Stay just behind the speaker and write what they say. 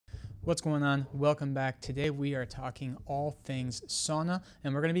What's going on? Welcome back. Today we are talking all things sauna,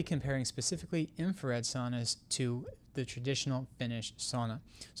 and we're going to be comparing specifically infrared saunas to the traditional Finnish sauna.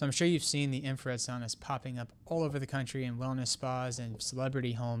 So I'm sure you've seen the infrared saunas popping up all over the country in wellness spas and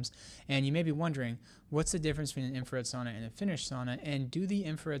celebrity homes, and you may be wondering, what's the difference between an infrared sauna and a Finnish sauna, and do the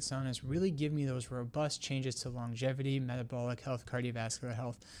infrared saunas really give me those robust changes to longevity, metabolic health, cardiovascular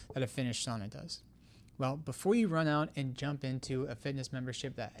health that a Finnish sauna does? Well, before you run out and jump into a fitness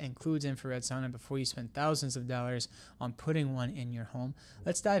membership that includes infrared sauna, before you spend thousands of dollars on putting one in your home,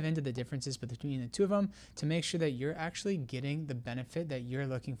 let's dive into the differences between the two of them to make sure that you're actually getting the benefit that you're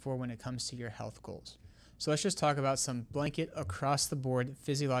looking for when it comes to your health goals. So let's just talk about some blanket across the board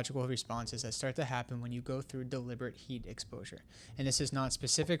physiological responses that start to happen when you go through deliberate heat exposure. And this is not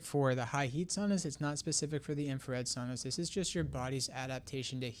specific for the high heat saunas. It's not specific for the infrared saunas. This is just your body's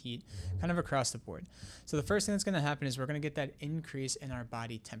adaptation to heat kind of across the board. So the first thing that's going to happen is we're going to get that increase in our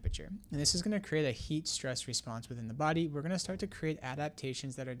body temperature. And this is going to create a heat stress response within the body. We're going to start to create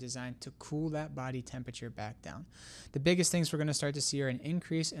adaptations that are designed to cool that body temperature back down. The biggest things we're going to start to see are an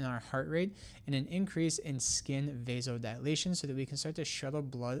increase in our heart rate and an increase in skin vasodilation so that we can start to shuttle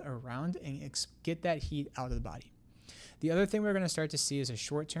blood around and get that heat out of the body. The other thing we're going to start to see is a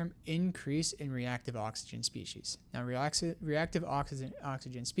short-term increase in reactive oxygen species. Now, reactive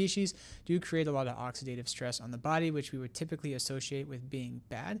oxygen species do create a lot of oxidative stress on the body, which we would typically associate with being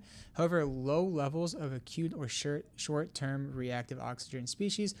bad. However, low levels of acute or short-term reactive oxygen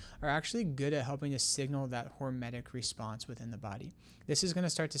species are actually good at helping to signal that hormetic response within the body. This is going to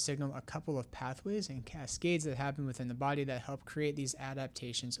start to signal a couple of pathways and cascades that happen within the body that help create these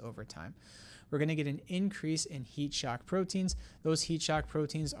adaptations over time. We're going to get an increase in heat shock proteins. Those heat shock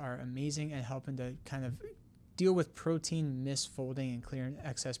proteins are amazing at helping to kind of deal with protein misfolding and clearing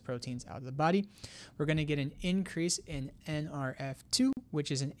excess proteins out of the body. We're going to get an increase in NRF2,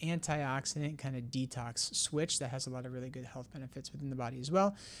 which is an antioxidant kind of detox switch that has a lot of really good health benefits within the body as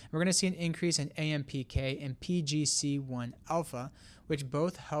well. We're going to see an increase in AMPK and PGC1 alpha, which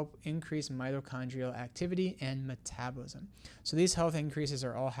both help increase mitochondrial activity and metabolism. So these health increases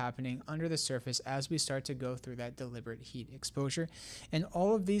are all happening under the surface as we start to go through that deliberate heat exposure. And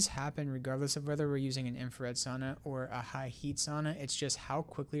all of these happen regardless of whether we're using an infrared sauna or a high heat sauna. It's just how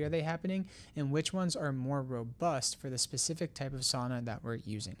quickly are they happening and which ones are more robust for the specific type of sauna that we're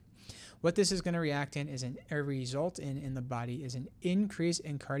using. What this is going to result in the body is an increase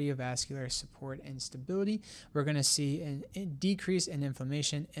in cardiovascular support and stability. We're going to see a decrease in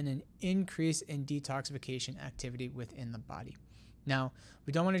inflammation and an increase in detoxification activity within the body. Now,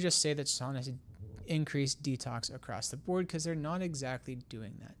 we don't want to just say that saunas increase detox across the board because they're not exactly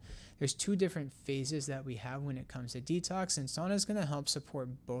doing that. There's two different phases that we have when it comes to detox, and sauna is going to help support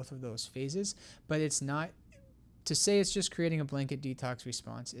both of those phases, but it's not to say it's just creating a blanket detox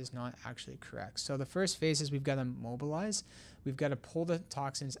response is not actually correct. So the first phase is we've got to mobilize. We've got to pull the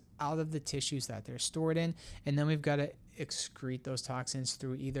toxins out of the tissues that they're stored in, and then we've got to excrete those toxins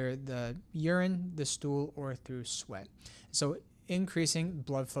through either the urine, the stool, or through sweat. So increasing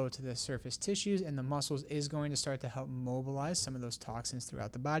blood flow to the surface tissues and the muscles is going to start to help mobilize some of those toxins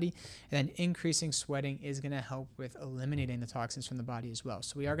throughout the body. And then increasing sweating is going to help with eliminating the toxins from the body as well.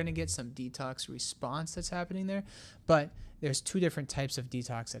 So we are going to get some detox response that's happening there, but there's two different types of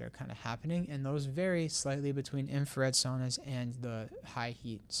detox that are kind of happening, and those vary slightly between infrared saunas and the high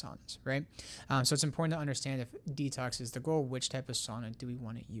heat saunas, right? So it's important to understand if detox is the goal, which type of sauna do we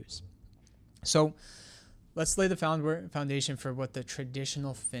want to use? So let's lay the foundation for what the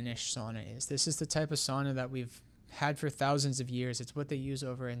traditional Finnish sauna is. This is the type of sauna that we've had for thousands of years. It's what they use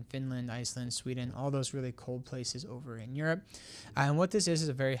over in Finland, Iceland, Sweden, all those really cold places over in Europe. And what this is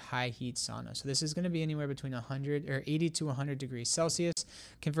a very high heat sauna. So this is going to be anywhere between 80 to 100 degrees Celsius,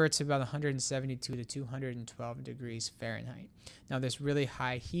 converts to about 172 to 212 degrees Fahrenheit. Now this really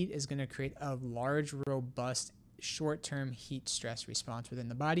high heat is going to create a large, robust short-term heat stress response within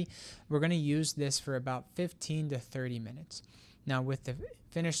the body. We're going to use this for about 15 to 30 minutes. Now with the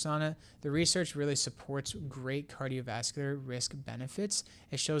Finnish sauna, the research really supports great cardiovascular risk benefits.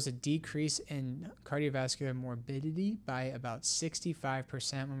 It shows a decrease in cardiovascular morbidity by about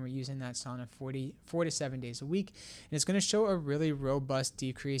 65% when we're using that sauna 4 to 7 days a week. And it's going to show a really robust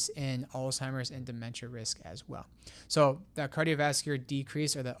decrease in Alzheimer's and dementia risk as well. So that cardiovascular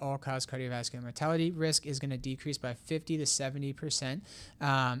decrease, or the all-cause cardiovascular mortality risk, is going to decrease by 50 to 70%.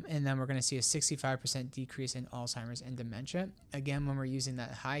 And then we're going to see a 65% decrease in Alzheimer's and dementia. Again, when we're using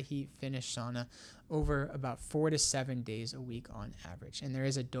that high heat Finnish sauna over about 4 to 7 days a week on average. And there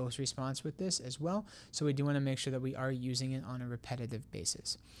is a dose response with this as well. So we do want to make sure that we are using it on a repetitive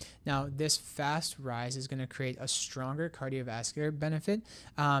basis. Now, this fast rise is going to create a stronger cardiovascular benefit,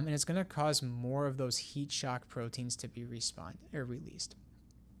 and it's going to cause more of those heat shock proteins to be released.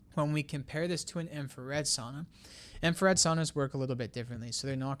 When we compare this to an infrared saunas work a little bit differently. So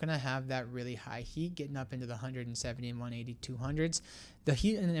they're not going to have that really high heat getting up into the 170, 180, 200s. The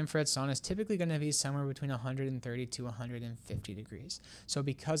heat in an infrared sauna is typically going to be somewhere between 130 to 150 degrees. So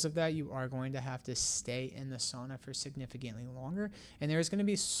because of that, you are going to have to stay in the sauna for significantly longer. And there's going to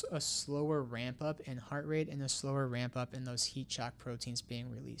be a slower ramp up in heart rate and a slower ramp up in those heat shock proteins being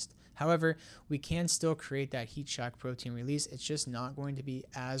released. However, we can still create that heat shock protein release. It's just not going to be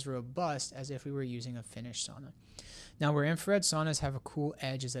as robust as if we were using a Finnish sauna. Now, where infrared saunas have a cool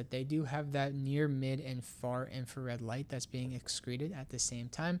edge is that they do have that near, mid, and far infrared light that's being excreted at the same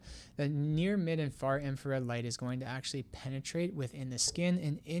time. The near, mid, and far infrared light is going to actually penetrate within the skin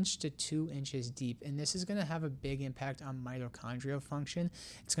 1 inch to 2 inches deep, and this is going to have a big impact on mitochondrial function.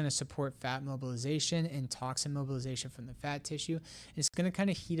 It's going to support fat mobilization and toxin mobilization from the fat tissue. It's going to kind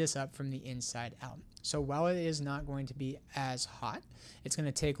of heat us up from the inside out. So while it is not going to be as hot, it's going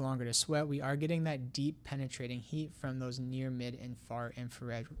to take longer to sweat. We are getting that deep penetrating heat from those near, mid, and far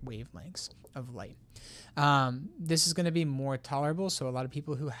infrared wavelengths of light. This is going to be more tolerable. So a lot of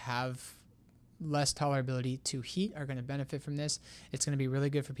people who have less tolerability to heat are going to benefit from this. It's going to be really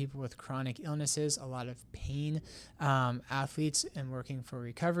good for people with chronic illnesses, a lot of pain, athletes, and working for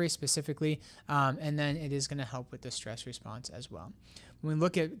recovery specifically. And then it is going to help with the stress response as well. When we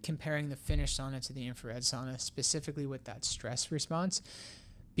look at comparing the Finnish sauna to the infrared sauna, specifically with that stress response,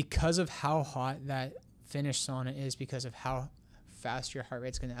 because of how hot that Finnish sauna is, because of how fast your heart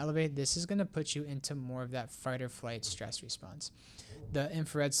rate is going to elevate, this is going to put you into more of that fight or flight stress response. The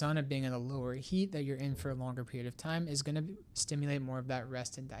infrared sauna, being at a lower heat that you're in for a longer period of time, is going to stimulate more of that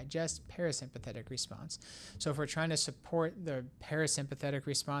rest and digest parasympathetic response. So if we're trying to support the parasympathetic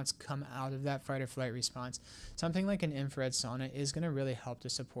response, come out of that fight or flight response, something like an infrared sauna is going to really help to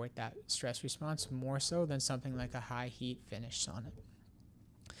support that stress response more so than something like a high heat Finnish sauna.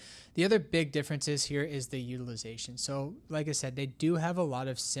 The other big differences here is the utilization. So like I said, they do have a lot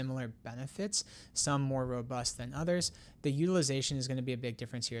of similar benefits, some more robust than others. The utilization is going to be a big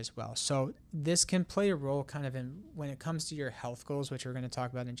difference here as well. So this can play a role kind of in when it comes to your health goals, which we're going to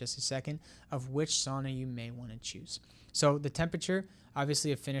talk about in just a second, of which sauna you may want to choose. So the temperature,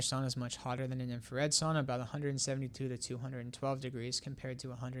 obviously a Finnish sauna is much hotter than an infrared sauna, about 172 to 212 degrees compared to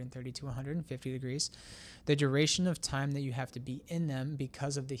 130 to 150 degrees. The duration of time that you have to be in them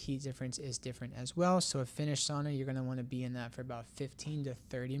because of the heat difference is different as well. So a Finnish sauna, you're going to want to be in that for about 15 to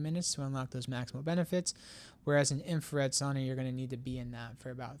 30 minutes to unlock those maximal benefits. Whereas an infrared sauna, you're going to need to be in that for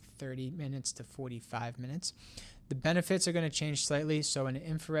about 30 minutes to 45 minutes. The benefits are going to change slightly. So an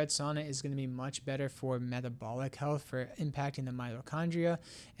infrared sauna is going to be much better for metabolic health, for impacting the mitochondria,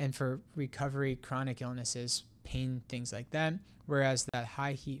 and for recovery, chronic illnesses, pain, things like that. Whereas that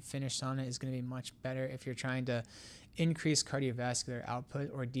high heat Finnish sauna is going to be much better if you're trying to increase cardiovascular output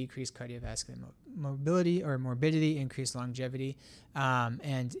or decrease cardiovascular mobility or morbidity, increase longevity,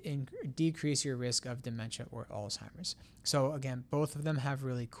 and decrease your risk of dementia or Alzheimer's. So again, both of them have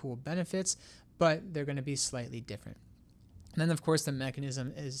really cool benefits, but they're going to be slightly different. And then of course the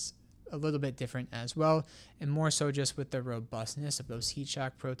mechanism is a little bit different as well, and more so just with the robustness of those heat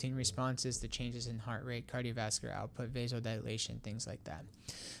shock protein responses, the changes in heart rate, cardiovascular output, vasodilation, things like that.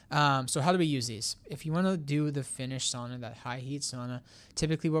 So how do we use these? If you want to do the Finnish sauna, that high heat sauna,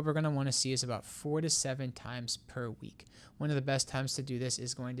 typically what we're going to want to see is about 4 to 7 times per week. One of the best times to do this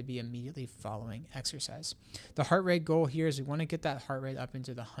is going to be immediately following exercise. The heart rate goal here is we want to get that heart rate up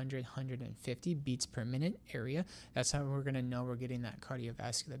into the 100, 150 beats per minute area. That's how we're going to know we're getting that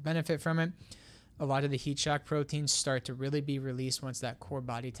cardiovascular benefit from it. A lot of the heat shock proteins start to really be released once that core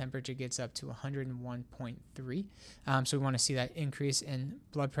body temperature gets up to 101.3. So we want to see that increase in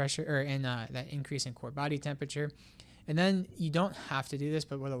blood pressure, or in that increase in core body temperature. And then you don't have to do this,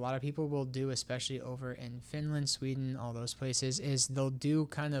 but what a lot of people will do, especially over in Finland, Sweden, all those places, is they'll do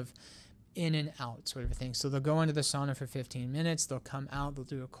kind of in and out sort of a thing. So they'll go into the sauna for 15 minutes, they'll come out, they'll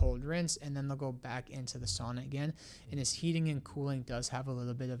do a cold rinse, and then they'll go back into the sauna again. And this heating and cooling does have a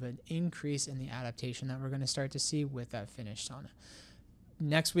little bit of an increase in the adaptation that we're going to start to see with that Finnish sauna.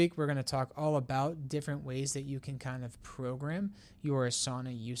 Next week, we're going to talk all about different ways that you can kind of program your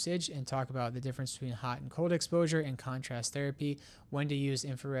sauna usage and talk about the difference between hot and cold exposure and contrast therapy, when to use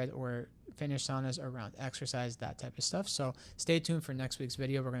infrared or Finnish saunas around exercise, that type of stuff. So stay tuned for next week's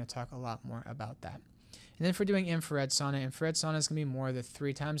video. We're going to talk a lot more about that. And then if we're doing infrared sauna is going to be more the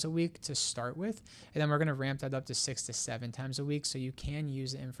 3 times a week to start with. And then we're going to ramp that up to 6 to 7 times a week. So you can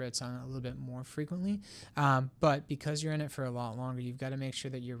use the infrared sauna a little bit more frequently. But because you're in it for a lot longer, you've got to make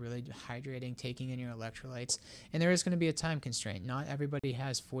sure that you're really hydrating, taking in your electrolytes. And there is going to be a time constraint. Not everybody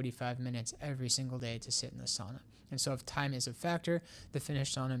has 45 minutes every single day to sit in the sauna. And so if time is a factor, the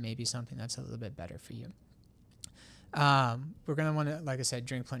Finnish sauna may be something that's a little bit better for you. We're going to want to, like I said,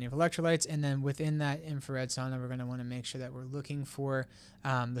 drink plenty of electrolytes. And then within that infrared sauna, we're going to want to make sure that we're looking for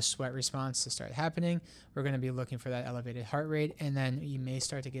the sweat response to start happening. We're going to be looking for that elevated heart rate. And then you may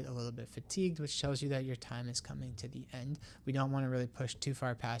start to get a little bit fatigued, which tells you that your time is coming to the end. We don't want to really push too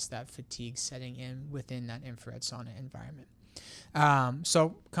far past that fatigue setting in within that infrared sauna environment.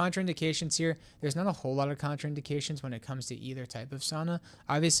 So contraindications here, there's not a whole lot of contraindications when it comes to either type of sauna.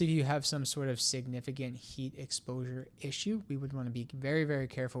 Obviously, if you have some sort of significant heat exposure issue, we would want to be very, very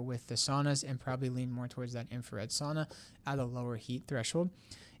careful with the saunas and probably lean more towards that infrared sauna at a lower heat threshold.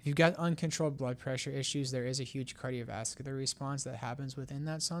 If you've got uncontrolled blood pressure issues, there is a huge cardiovascular response that happens within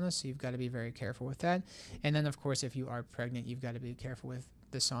that sauna, so you've got to be very careful with that. And then, of course, if you are pregnant, you've got to be careful with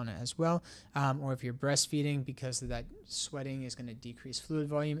the sauna as well. Or if you're breastfeeding, because of that sweating is going to decrease fluid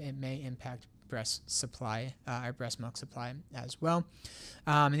volume, it may impact breast supply, our breast milk supply as well.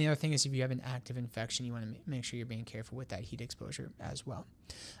 And the other thing is if you have an active infection, you want to make sure you're being careful with that heat exposure as well.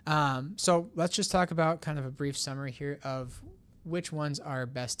 So let's just talk about kind of a brief summary here of which ones are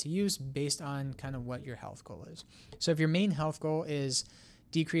best to use based on kind of what your health goal is. So if your main health goal is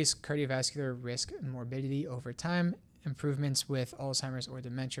decrease cardiovascular risk and morbidity over time, improvements with Alzheimer's or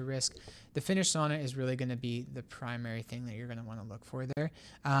dementia risk, the Finnish sauna is really going to be the primary thing that you're going to want to look for there.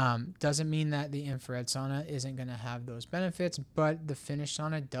 Doesn't mean that the infrared sauna isn't going to have those benefits, but the Finnish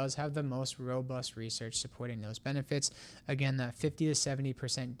sauna does have the most robust research supporting those benefits. Again, that 50 to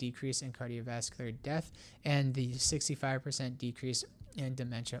 70% decrease in cardiovascular death and the 65% decrease in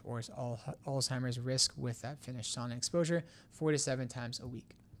dementia or Alzheimer's risk with that Finnish sauna exposure 4 to 7 times a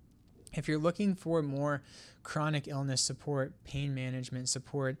week. If you're looking for more chronic illness support, pain management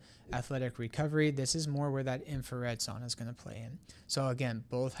support, athletic recovery, this is more where that infrared sauna is going to play in. So again,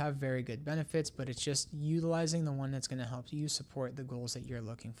 both have very good benefits, but it's just utilizing the one that's going to help you support the goals that you're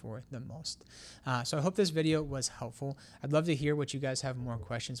looking for the most. So I hope this video was helpful. I'd love to hear what you guys have more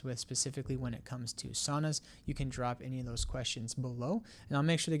questions with, specifically when it comes to saunas. You can drop any of those questions below, and I'll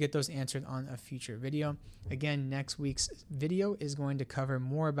make sure to get those answered on a future video. Again, next week's video is going to cover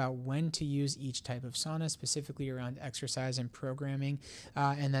more about when to use each type of sauna, specifically around exercise and programming,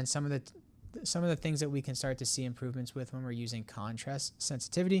 and then some of the things that we can start to see improvements with when we're using contrast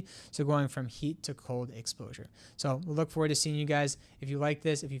sensitivity, so going from heat to cold exposure. So we'll look forward to seeing you guys. If you like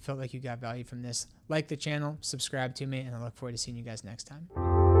this, if you felt like you got value from this, like the channel, subscribe to me, and I look forward to seeing you guys next time.